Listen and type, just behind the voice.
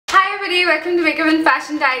everybody, welcome to Makeup and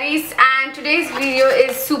Fashion Diaries, and today's video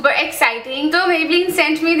is super exciting. So Maybelline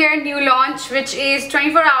sent me their new launch, which is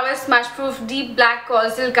 24-hour smudge proof deep black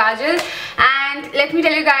Colossal Kajal. And let me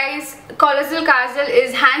tell you guys, Colossal Kajal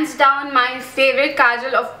is hands down my favorite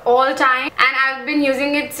kajal of all time, and I've been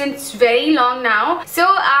using it since very long now. So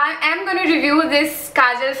I am going to review this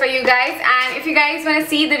kajal for you guys, and if you guys want to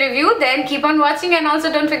see the review, then keep on watching, and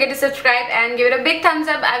also don't forget to subscribe and give it a big thumbs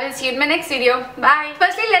up. I will see you in my next video. Bye.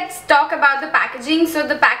 Firstly, let's talk about the packaging. So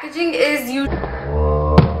the packaging is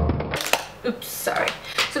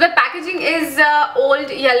So the packaging is old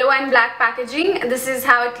yellow and black packaging. This is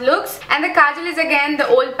how it looks, and the kajal is again the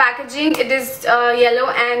old packaging. It is yellow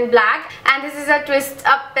and black, and this is a twist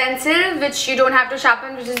up pencil which you don't have to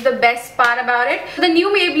sharpen, which is the best part about it. The new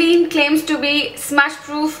Maybelline claims to be smudge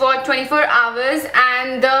proof for 24 hours,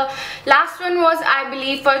 and the last one was, I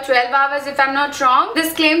believe, for 12 hours if I'm not wrong.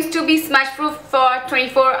 This claims to be smudge proof for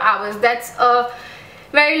 24 hours. That's a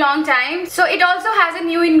very long time. So it also has a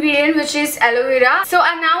new ingredient, which is aloe vera. So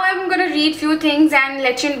now I'm gonna read few things and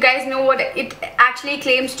let you guys know what it actually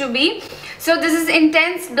claims to be. So this is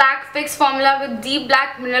intense black fix formula with deep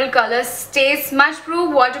black mineral colors, stays smudge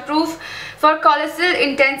proof, waterproof for colossal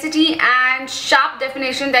intensity and sharp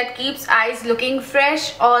definition that keeps eyes looking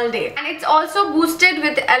fresh all day. And it's also boosted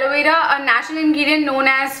with aloe vera, a natural ingredient known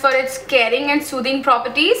as for its caring and soothing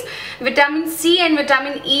properties, vitamin C and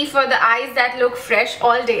vitamin E for the eyes that look fresh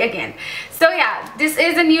all day again. So yeah, this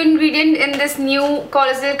is a new ingredient in this new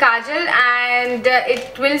Colossal Kajal, and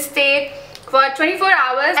it will stay for 24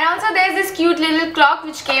 hours. And also there's this cute little clock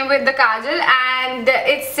which came with the kajal, and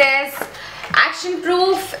it says action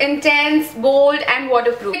proof, intense, bold and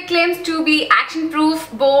waterproof. It claims to be action proof,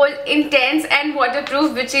 bold, intense and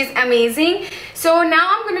waterproof, which is amazing. So now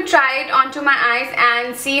I'm going to try it onto my eyes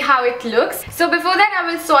and see how it looks. So before that,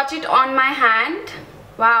 I will swatch it on my hand.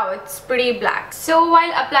 Wow, it's pretty black. So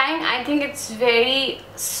while applying, I think it's very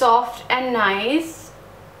soft and nice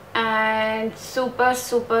and super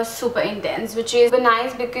intense, which is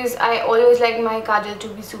nice because I always like my kajal to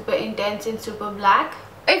be super intense and super black.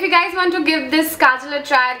 If you guys want to give this kajal a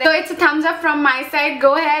try, so it's a thumbs up from my side.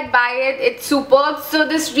 Go ahead, buy it, it's superb. So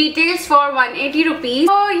this retails for 180 rupees.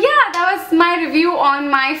 So yeah, that was my review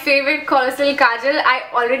on my favorite Colossal Kajal. I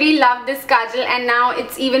already love this kajal and now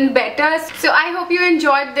it's even better. So I hope you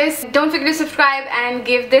enjoyed this. Don't forget to subscribe and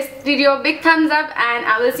give this video a big thumbs up, and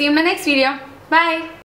I will see you in my next video. Bye.